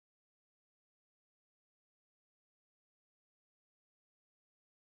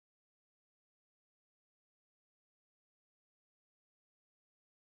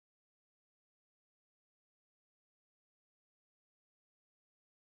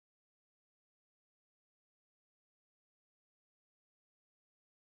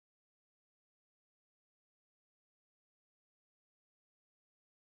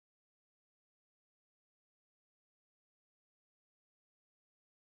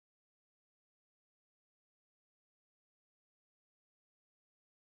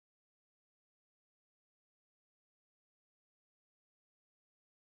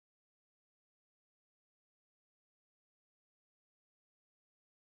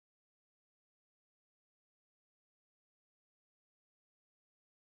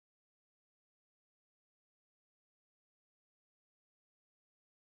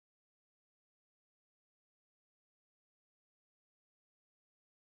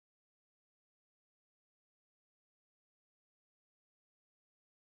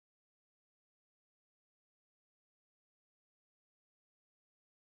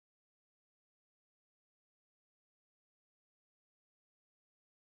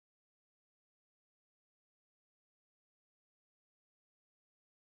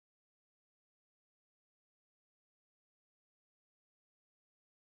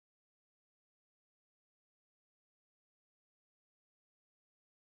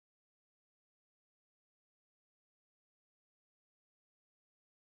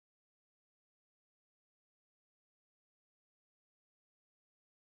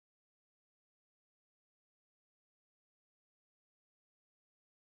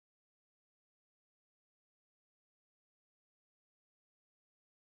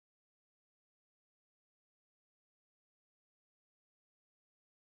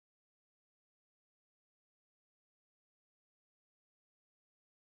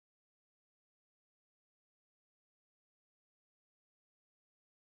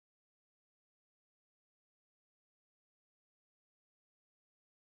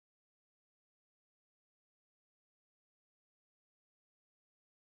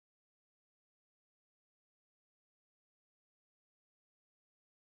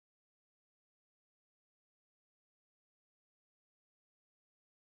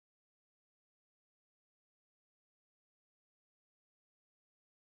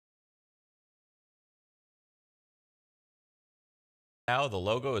Now the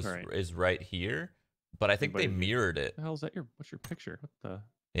logo is right here, but I think they mirrored it. What the hell is that? What's your picture? What the?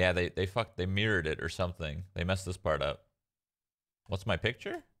 Yeah, they mirrored it or something. They messed this part up. What's my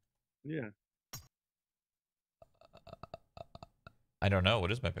picture? Yeah. I don't know.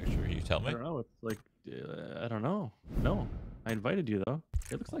 What is my picture? You tell me. I don't know. It's like I don't know. No, I invited you though.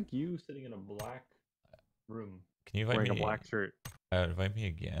 It looks like you sitting in a black room. Can you invite wearing me? A black shirt. Invite me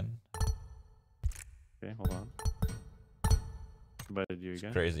again. Okay, hold on. Invited you again.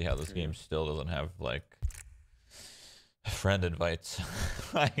 It's crazy how this game still doesn't have like friend invites.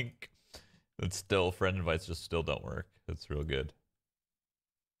 Like, it's still friend invites just still don't work. It's real good.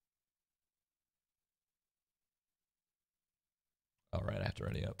 All right, I have to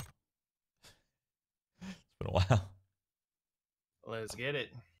ready up. It's been a while. Let's get it.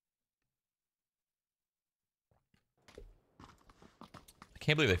 I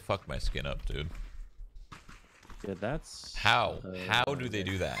can't believe they fucked my skin up, dude. Yeah, that's how do they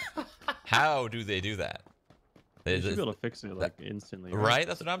do that? How do they do that? They should be able to fix it like instantly, right?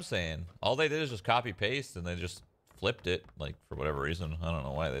 That's what I'm saying. All they did is just copy paste, and they just flipped it, like, for whatever reason. I don't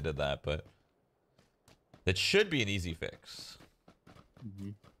know why they did that, but it should be an easy fix.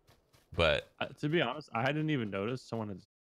 But to be honest, I hadn't even noticed someone had